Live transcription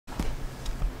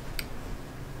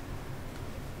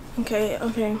Okay,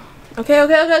 okay. Okay,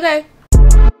 okay, okay, okay.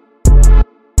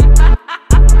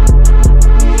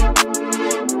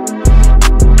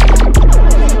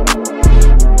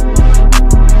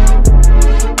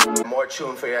 More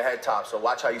chewing for your head top, so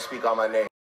watch how you speak on my name.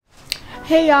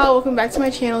 Hey y'all, welcome back to my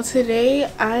channel.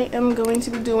 Today I am going to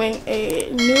be doing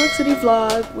a New York City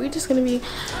vlog. We're just gonna be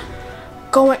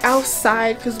going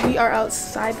outside because we are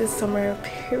outside this summer,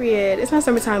 period. It's not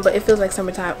summertime, but it feels like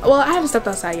summertime. Well, I haven't stepped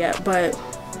outside yet, but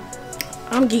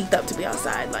I'm geeked up to be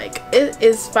outside. Like, it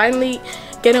is finally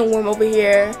getting warm over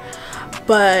here,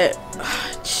 but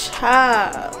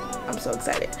child, I'm so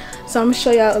excited. So I'm gonna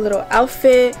show y'all a little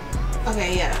outfit.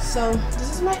 Okay, yeah, so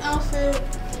this is my outfit.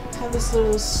 I have this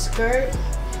little skirt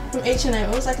from H&M.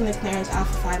 It was like in the clearance out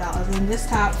for $5, and this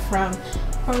top from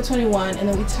Forever 21. And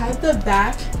then we tied the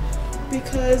back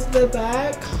because the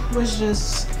back was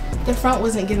just, the front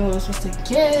wasn't giving what it was supposed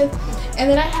to give. And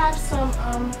then I have some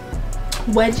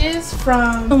wedges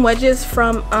from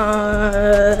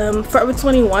Forever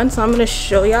 21, so I'm gonna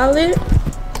show y'all it.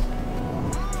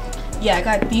 Yeah, I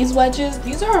got these wedges.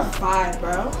 These are a vibe,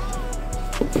 bro.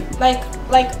 Like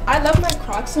I love my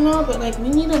Crocs and all, but like we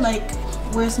need to like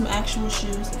wear some actual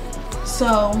shoes.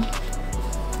 So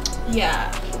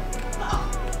yeah,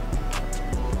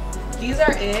 these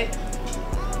are it.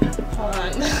 Hold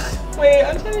on. Wait,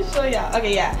 I'm trying to show y'all.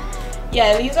 Okay,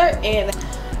 yeah, these are it.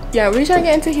 Yeah, we're trying to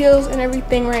get into heels and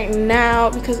everything right now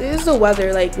because it is the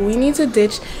weather. Like, we need to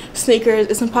ditch sneakers.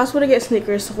 It's impossible to get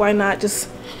sneakers, so why not just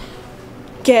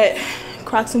get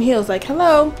Crocs and heels? Like,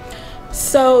 hello.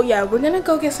 So yeah, we're gonna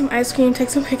go get some ice cream, take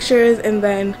some pictures, and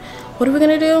then what are we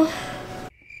gonna do?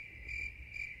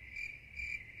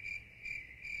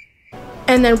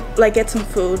 And then like get some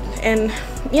food. And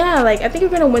yeah, like I think we're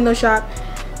gonna window shop.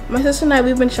 My sister and I,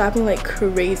 we've been shopping like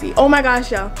crazy. Oh my gosh,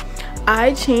 y'all,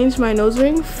 I changed my nose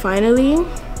ring finally.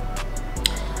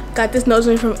 Got this nose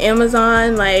ring from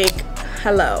Amazon. Like,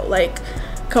 hello, like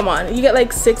come on, you get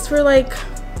like 6 for like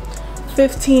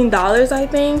 $15, I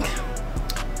think.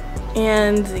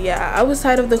 And yeah, I was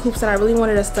tired of the hoops and I really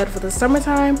wanted a stud for the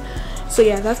summertime, so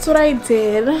yeah, that's what I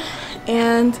did.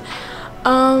 And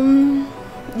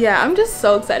yeah, I'm just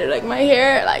so excited. Like my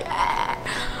hair, like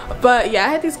but yeah, I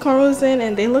had these cornrows in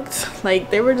and they looked like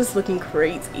they were just looking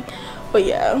crazy. But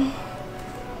yeah,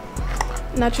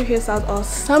 natural hairstyles all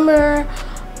summer.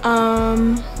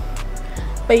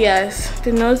 But yes,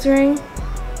 the nose ring,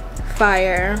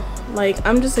 fire. Like,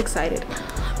 I'm just excited.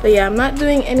 But yeah, I'm not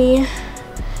doing any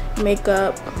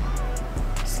makeup.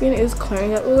 Skin is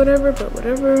clearing up or whatever, but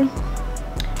whatever.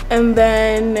 And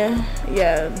then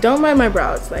yeah, don't mind my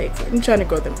brows. Like, I'm trying to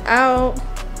grow them out.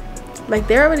 Like,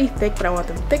 they're already thick, but I want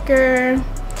them thicker.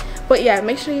 But yeah,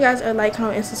 make sure you guys are like,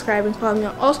 comment, and subscribe, and follow me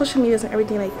on all social medias and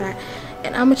everything like that.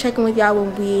 And I'm gonna check in with y'all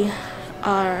when we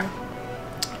are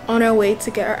on our way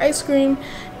to get our ice cream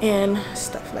and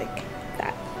stuff like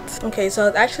that. Okay, so I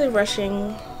was actually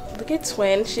rushing. Look at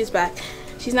Twin, she's back.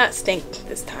 She's not stink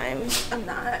this time. I'm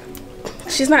not.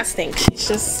 She's not stink. She's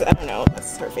just, I don't know,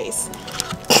 that's her face.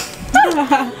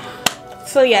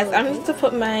 So yes, I'm just to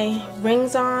put my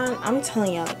rings on. I'm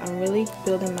telling y'all, I'm really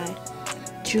building my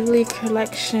jewelry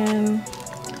collection.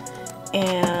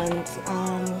 And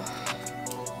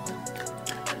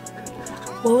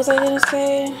what was I gonna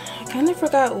say? I kind of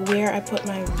forgot where I put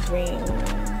my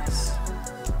rings.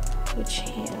 Which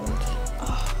hand?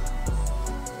 Oh.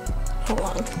 Hold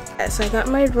on. So I got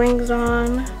my rings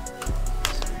on.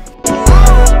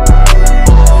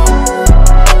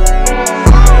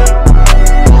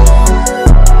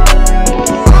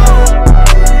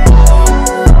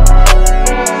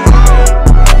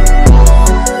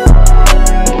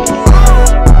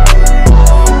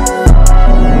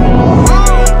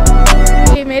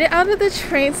 We made it out of the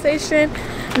train station.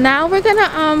 Now we're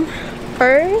gonna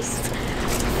first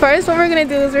what we're gonna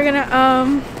do is we're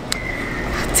gonna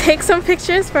take some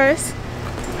pictures first.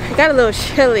 I got a little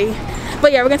chilly,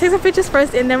 but yeah, we're gonna take some pictures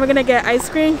first and then we're gonna get ice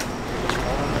cream.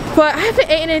 But I haven't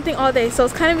eaten anything all day, so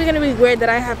it's kind of gonna be weird that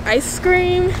I have ice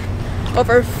cream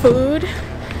over food.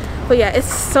 But yeah,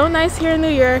 it's so nice here in New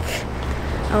York.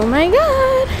 Oh my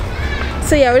god.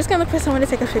 So yeah, we're just gonna look for someone to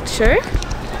take a picture.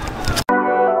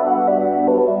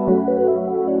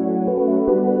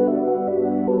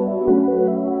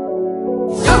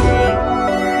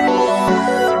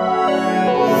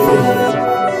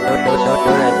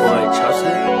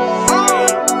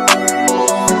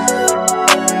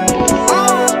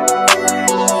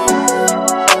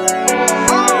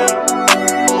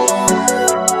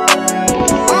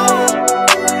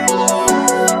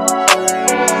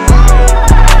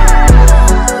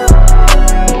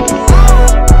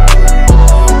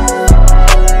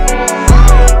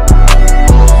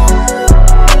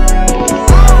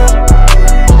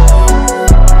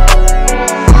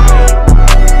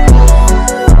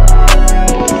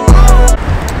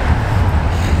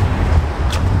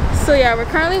 So yeah, we're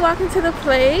currently walking to the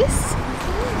place.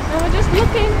 And we're just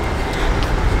looking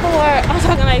for... I'm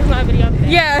talking like it's my video.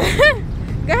 Yeah.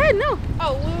 Go ahead, no.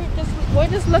 Oh, we're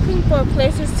just looking for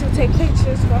places to take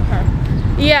pictures for her.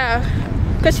 Yeah.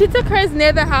 Because she took hers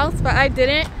near the house, but I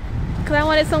didn't. Because I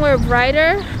wanted somewhere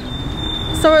brighter.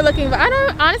 So we're looking, but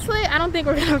honestly, I don't think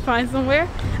we're gonna find somewhere.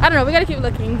 I don't know, we gotta keep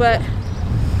looking, but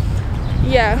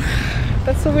yeah,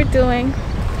 that's what we're doing.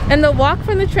 And the walk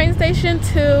from the train station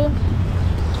to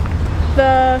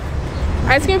the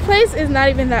ice cream place is not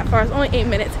even that far. It's only 8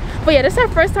 minutes. But yeah, this is our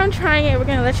first time trying it. We're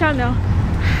gonna let y'all know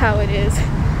how it is.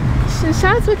 And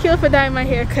shout out to Akila for dyeing my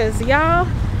hair, because y'all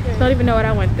don't even know what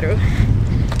I went through.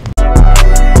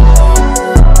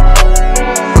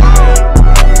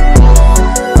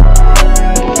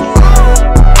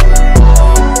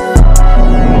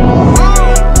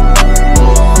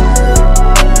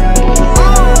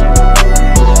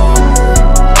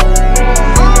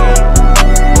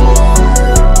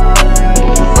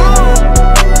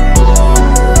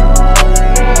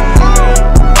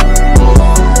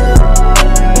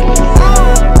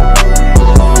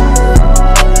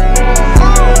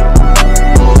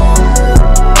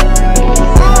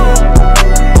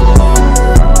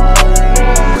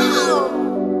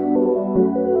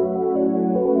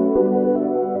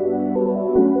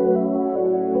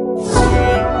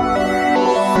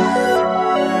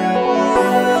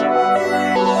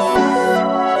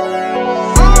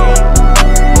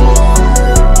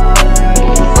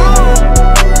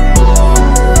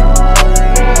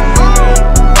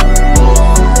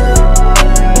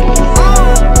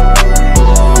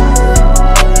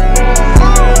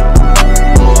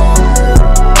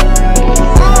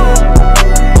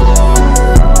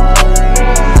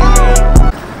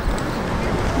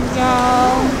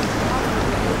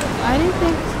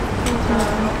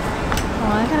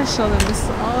 Show them this.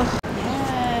 Oh,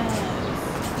 yes.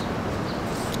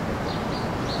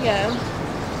 Yeah.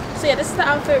 So yeah, this is the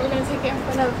outfit we're gonna take in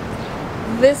front of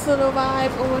this little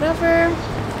vibe or whatever.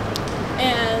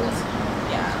 And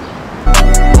yeah.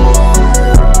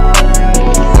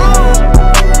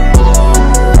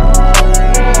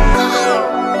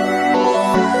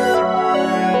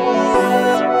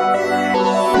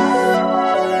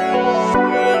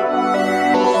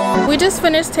 We just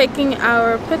finished taking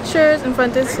our pictures in front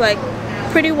of this like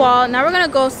pretty wall. Now we're gonna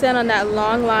go stand on that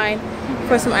long line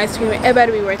for some ice cream. It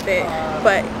better be worth it.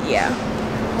 But yeah,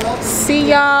 see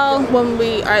y'all when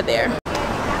we are there.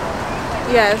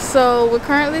 Yeah, so we're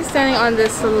currently standing on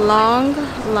this long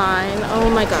line. Oh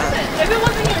my god. If it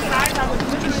wasn't your size, I would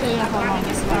show you how long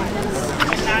this line is.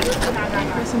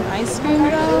 For some ice cream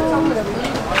though.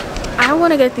 I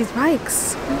want to get these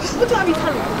bikes. What do I be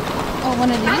telling you? Oh,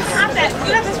 one of these?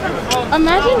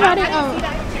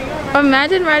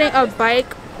 Imagine riding a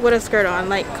bike with a skirt on.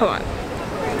 Like, come on.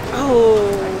 Oh.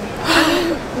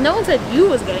 No one said you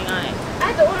was getting on it.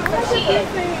 I don't want to see it.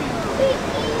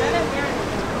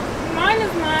 Mine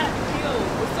is not cute.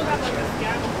 We still have like a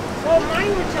scab. Well, mine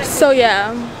was like... So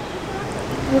yeah,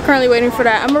 we're currently waiting for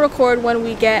that. I'm gonna record when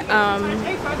we get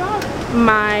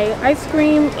my ice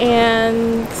cream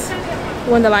and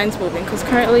when the line's moving, because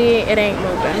currently it ain't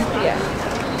moving. Yeah.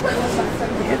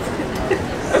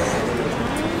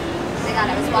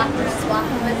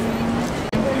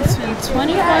 It's been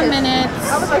 24 minutes.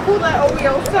 I was like, who let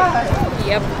Oreo side?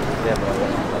 Yep.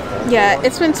 Yeah,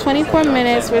 it's been 24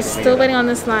 minutes. We're still waiting on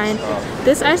this line.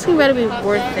 This ice cream better be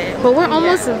worth it. But we're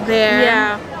almost there.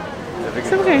 Yeah.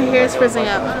 So we're gonna hear it's frizzing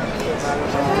up.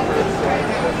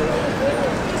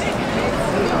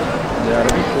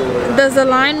 Does the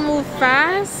line move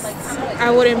fast?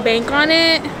 I wouldn't bank on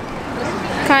it.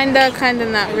 Kinda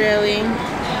not really.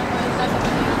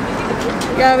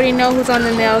 You already know who's on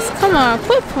the nails. Come on,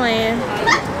 quit playing.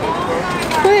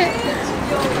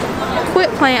 Quit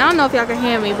playing. I don't know if y'all can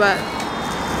hear me, but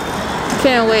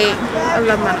can't wait. I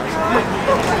love my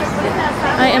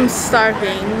I am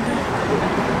starving.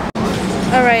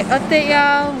 Alright, update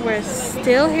y'all. We're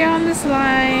still here on this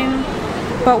line,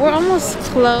 but we're almost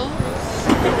close.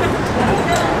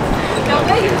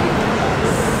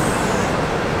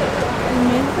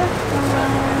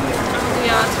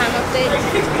 Yeah, time update.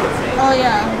 Oh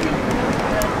yeah.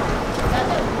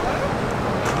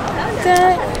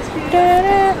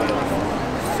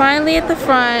 Finally at the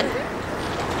front.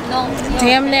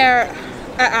 Damn near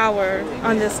an hour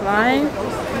on this line.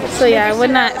 So yeah, I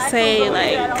would not say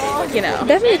like, you know,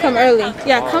 definitely come early.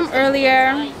 Yeah, come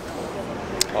earlier.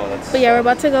 But yeah, we're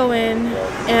about to go in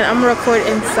and I'm gonna record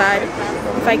inside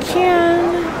if I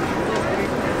can.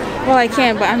 Well, I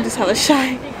can, but I'm just hella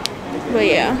shy. But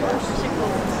yeah.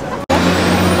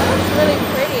 It's really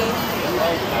pretty.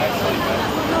 I don't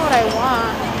know what I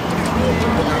want.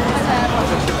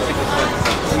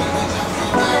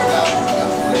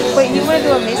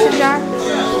 jar? That's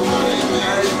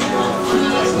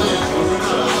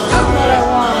what I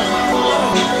want.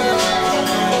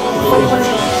 What do you want to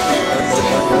do?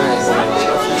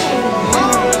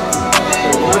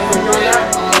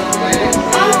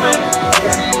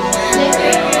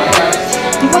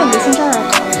 You want a mason jar or a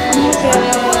cup? I'm gonna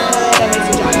get a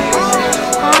mason jar.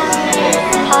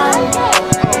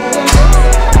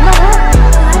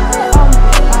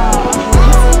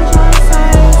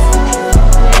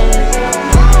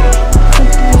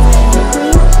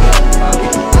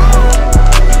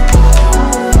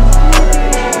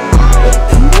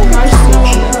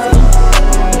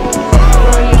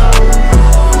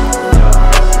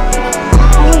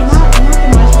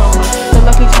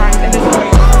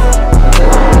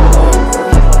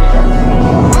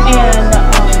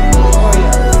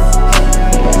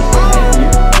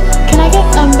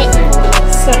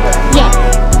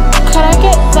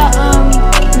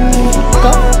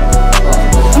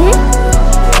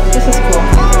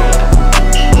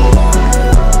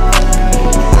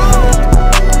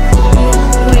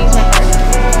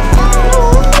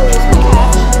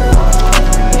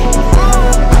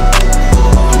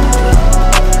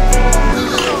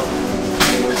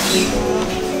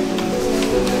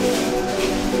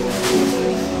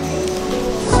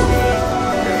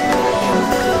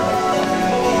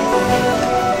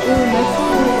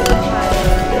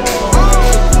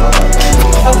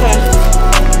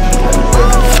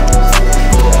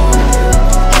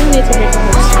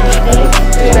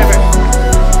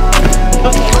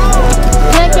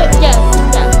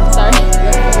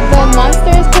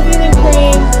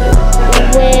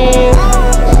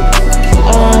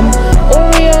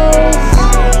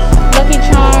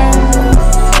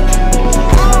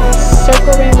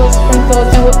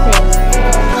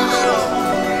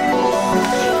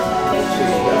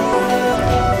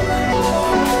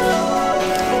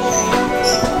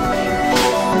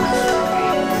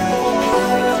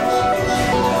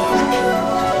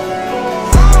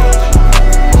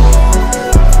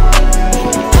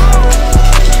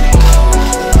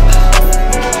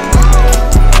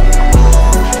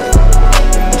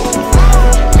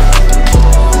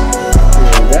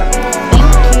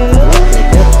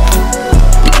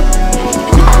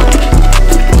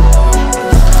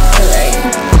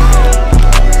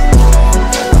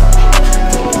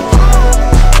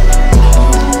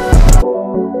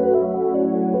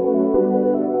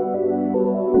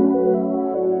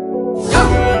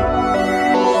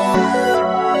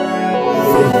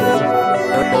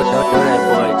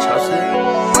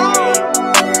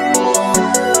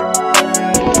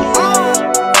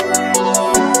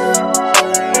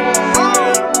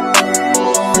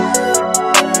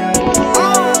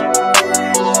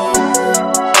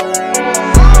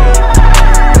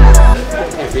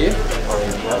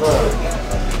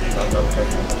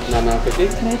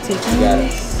 Can I take one?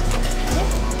 Yes.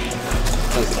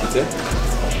 Sounds like pizza.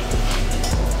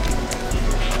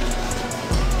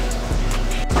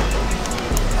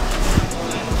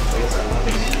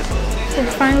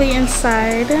 We're finally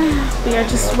inside. We are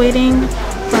just waiting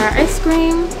for our ice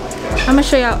cream. I'm gonna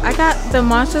show y'all. I got the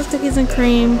Monsters cookies and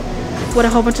cream with a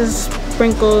whole bunch of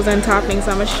sprinkles and toppings.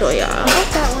 I'm gonna show y'all. I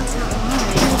hope that one's not mine.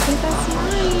 I think that's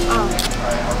mine. Oh.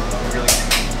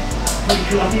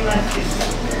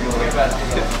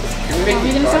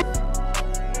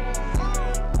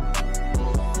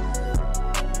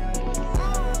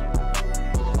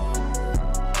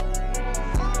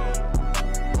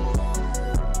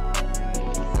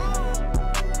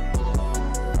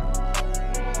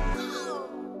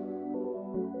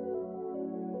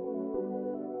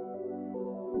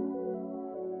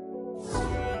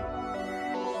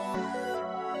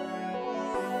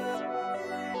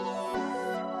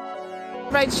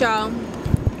 Right, y'all.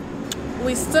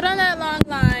 We stood on that long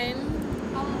line.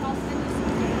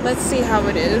 Let's see how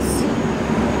it is.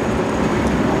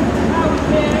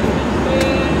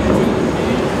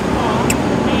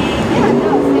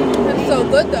 It's so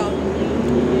good though.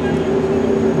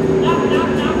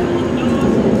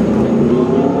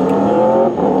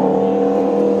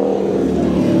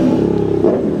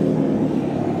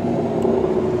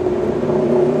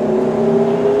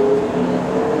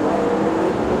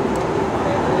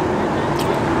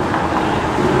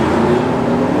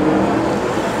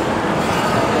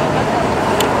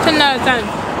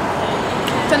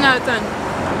 Ten out of 10.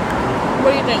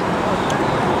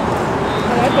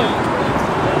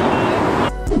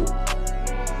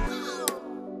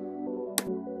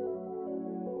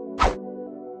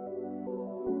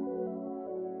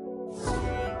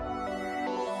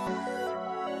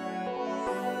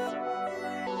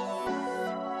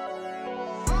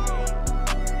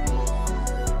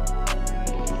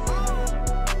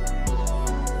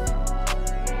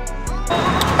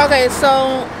 Okay,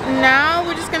 so now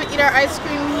we're just gonna eat our ice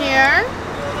cream here.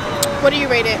 What do you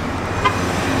rate it?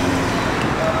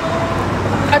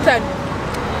 A 10.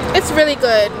 It's really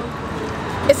good.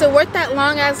 Is it worth that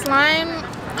long ass line?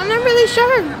 I'm not really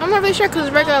sure. I'm not really sure because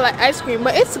it's regular like ice cream,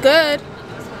 but it's good.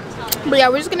 But yeah,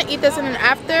 we're just gonna eat this, and then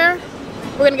after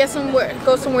we're gonna get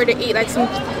go somewhere to eat. Like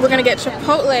we're gonna get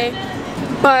Chipotle.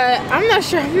 But I'm not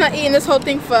sure. I'm not eating this whole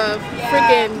thing for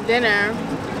freaking dinner.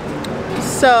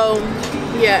 So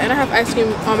yeah, and I have ice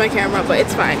cream on my camera, but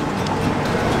it's fine.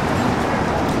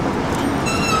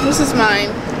 This is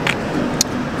mine.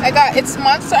 It's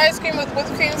Monster ice cream with whipped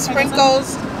cream,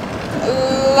 sprinkles,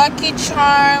 Lucky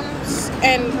Charms,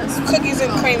 and cookies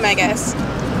and cream, I guess.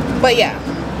 But yeah,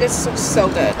 it's so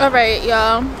good. All right,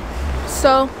 y'all.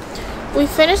 So we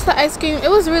finished the ice cream. It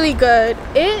was really good.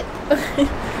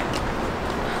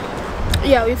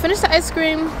 Yeah, we finished the ice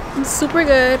cream. It's super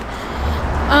good.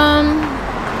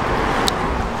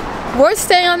 We're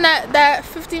staying on that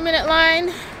 15-minute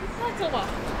line.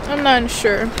 I'm not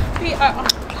sure.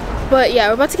 But yeah,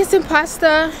 we're about to get some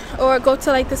pasta or go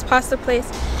to like this pasta place,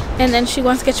 and then she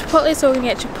wants to get Chipotle, so we're gonna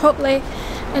get Chipotle,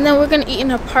 and then we're gonna eat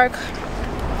in a park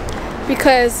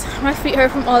because my feet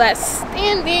hurt from all that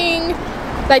standing.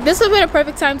 Like this would have been a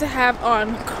perfect time to have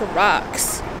on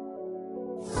Crocs.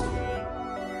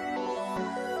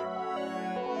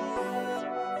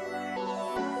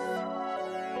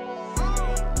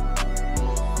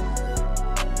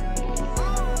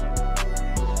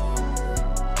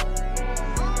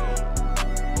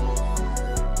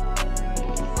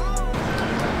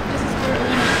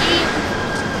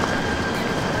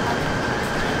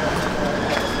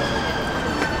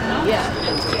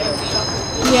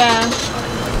 Yeah.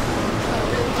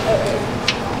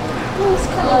 Who's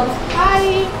cool?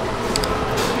 Hi.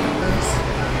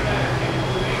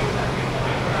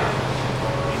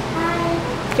 Hi.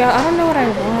 Y'all, I don't know what I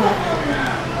want.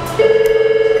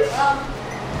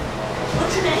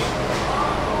 What's your name?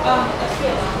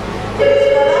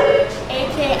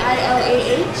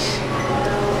 A-K-I-L-A-H.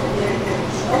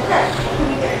 Okay.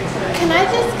 Can I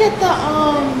just get the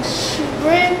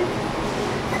shrimp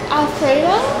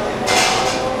Alfredo?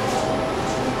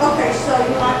 Okay, so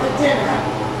you want the dinner,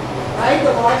 right?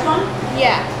 The large one?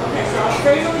 Yeah. Okay, so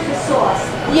Alfredo is the sauce.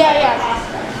 Yeah.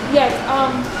 Pasta. Yes.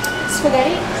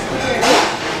 Spaghetti? Yeah.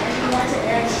 And you want to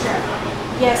add shrimp.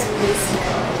 Yes, please.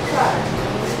 Got it.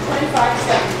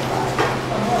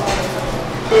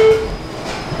 $25.75.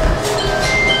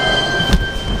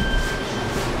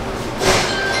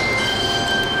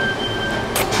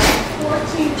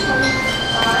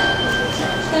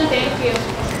 Thank you.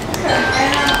 Okay,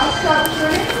 and I'll start with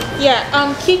your name.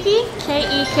 Yeah. Kiki.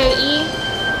 Keke.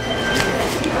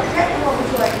 Okay, what would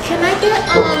you like? Can I get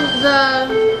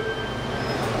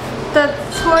the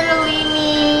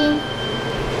tortellini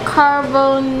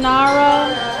carbonara?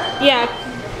 Yeah.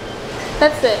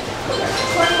 That's it.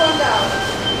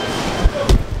 $21.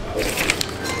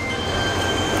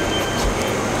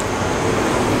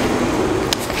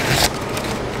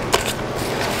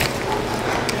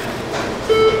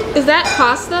 Is that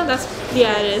pasta?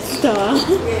 Yeah, it is. Duh.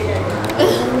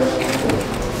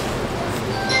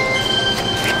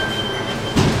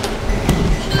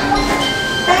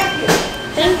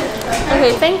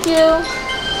 Okay, thank you.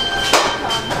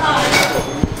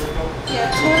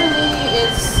 Yeah, tortellini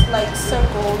is like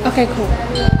circle. Okay, cool.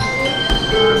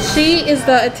 She is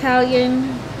the Italian.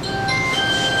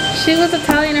 She was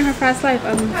Italian in her past life.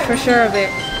 I'm for sure of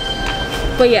it.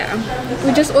 But yeah,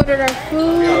 we just ordered our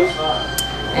food.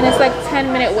 And it's like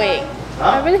 10-minute wait.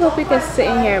 I really hope we could sit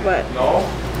in here, but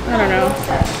I don't know.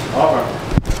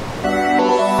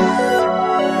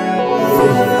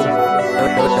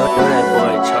 That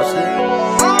boy Chelsea.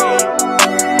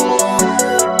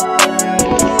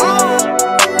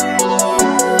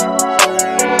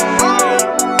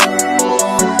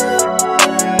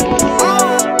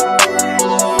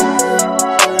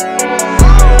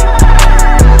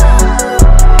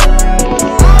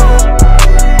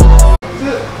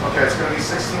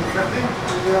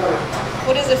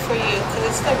 What is it for you? Because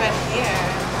it's the red hair.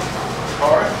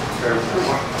 Alright, okay,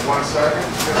 one second.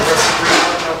 Get the rest of the green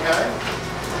light, okay?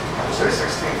 Say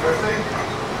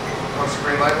 $16.50. Once the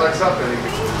green light lights up, then you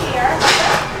can. Here,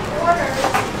 orders.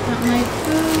 Got my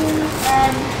food.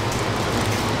 And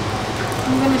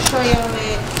I'm going to show you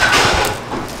it.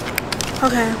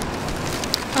 Okay.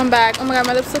 I'm back. Oh my god,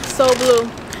 my lips look so blue.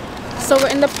 So we're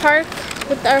in the park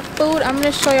with our food. I'm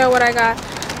going to show you what I got.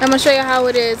 I'm going to show you how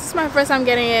it is. This is my first time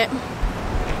getting it. So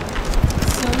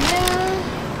yeah.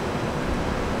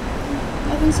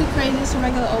 Nothing too crazy. It's a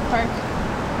regular old park.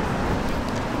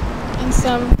 And so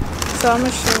I'm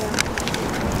going to show you.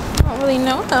 Oh, really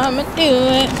know how I'm gonna do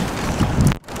it.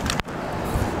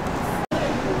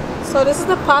 So this is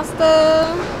the pasta.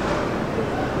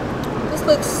 This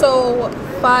looks so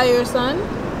fire, son.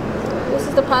 This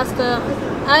is the pasta.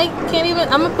 I can't even,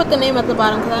 I'm gonna put the name at the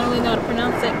bottom because I don't really know how to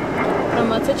pronounce it. But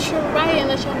I'm about to try and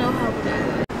let y'all know how it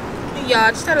is. Yeah,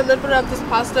 I just had a little bit of this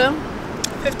pasta.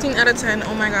 15 out of 10.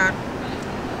 Oh my god.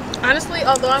 Honestly,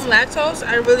 although I'm lactose,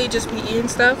 I really just be eating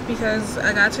stuff because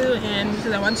I got to and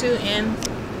because I want to, and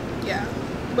yeah.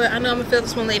 But I know I'm gonna feel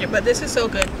this one later. But this is so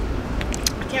good.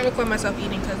 I can't record myself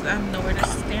eating because I have nowhere to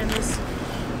stand this.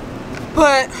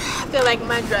 But I feel like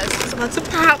my dress is about to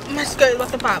pop. My skirt is about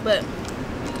to pop. But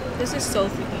this is so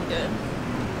freaking good.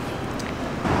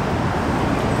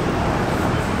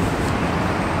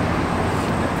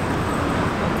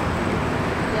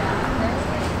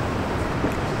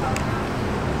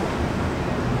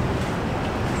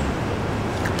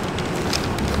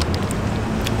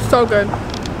 So good.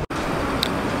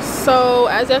 So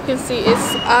as you can see,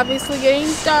 it's obviously getting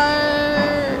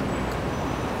dark.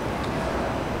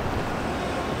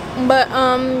 But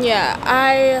yeah,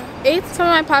 I ate some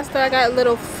of my pasta. I got a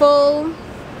little full.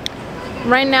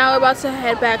 Right now we're about to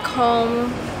head back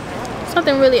home. There's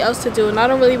nothing really else to do, and I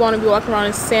don't really want to be walking around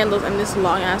in sandals and this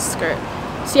long ass skirt.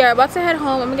 So yeah, we're about to head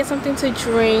home. I'm gonna get something to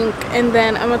drink, and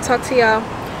then I'm gonna talk to y'all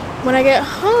when I get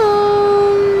home.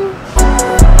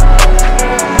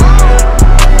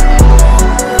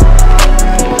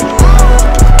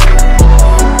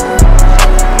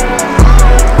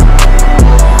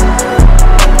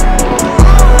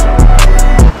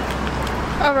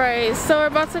 Alright, so we're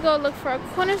about to go look for a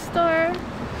corner store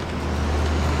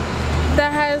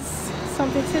that has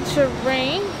something to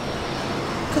drink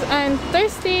because I'm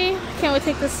thirsty. Can't wait to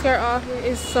take this skirt off. It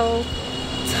is so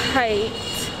tight.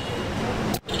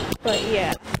 But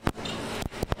yeah.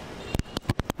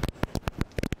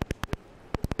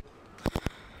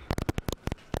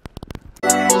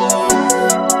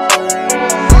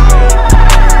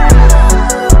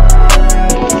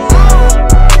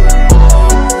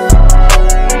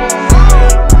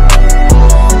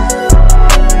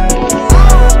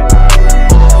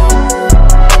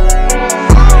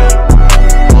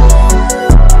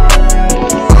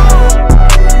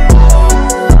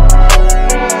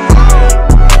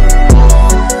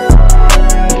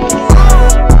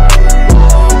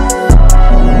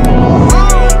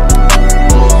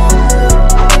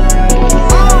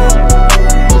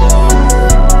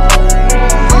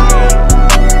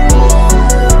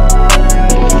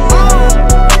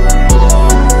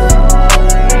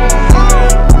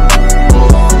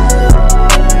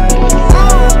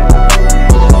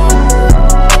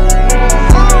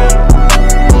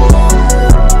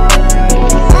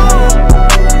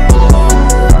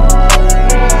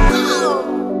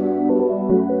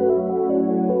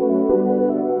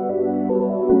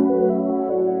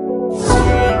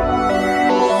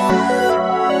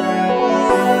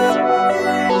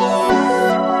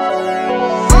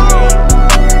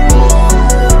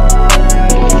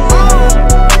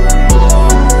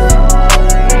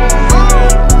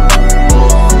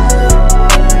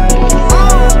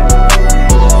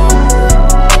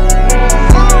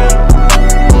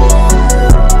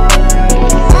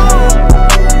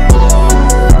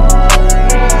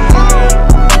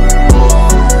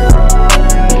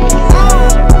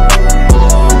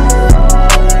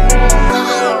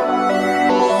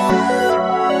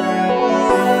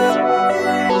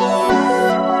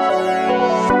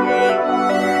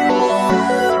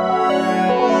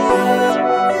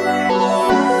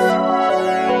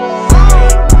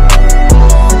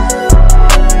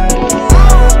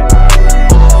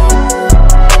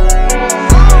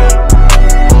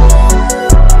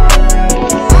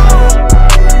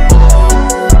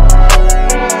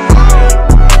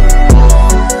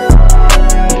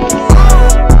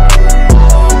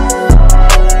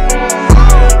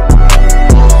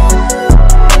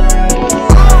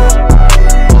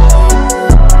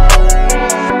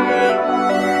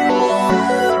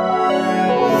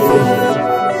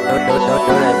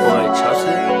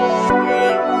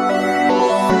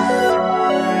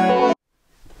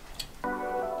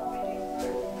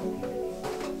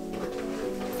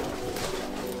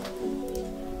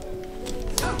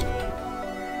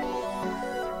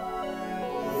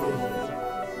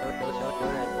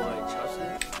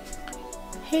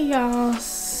 Hey y'all,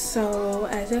 so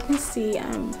as you can see,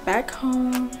 I'm back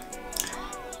home.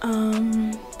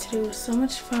 Today was so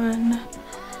much fun.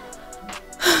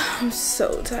 I'm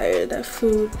so tired. That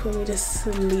food put me to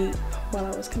sleep while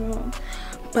I was coming home.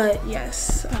 But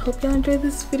yes, I hope y'all enjoyed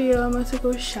this video. I'm about to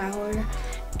go shower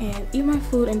and eat my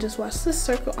food and just watch The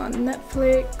Circle on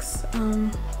Netflix.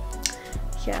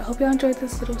 yeah, I hope y'all enjoyed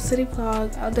this little city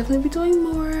vlog. I'll definitely be doing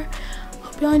more.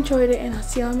 Hope y'all enjoyed it, and I'll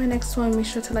see y'all in my next one. Make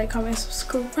sure to like, comment,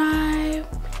 subscribe,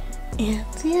 and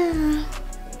yeah.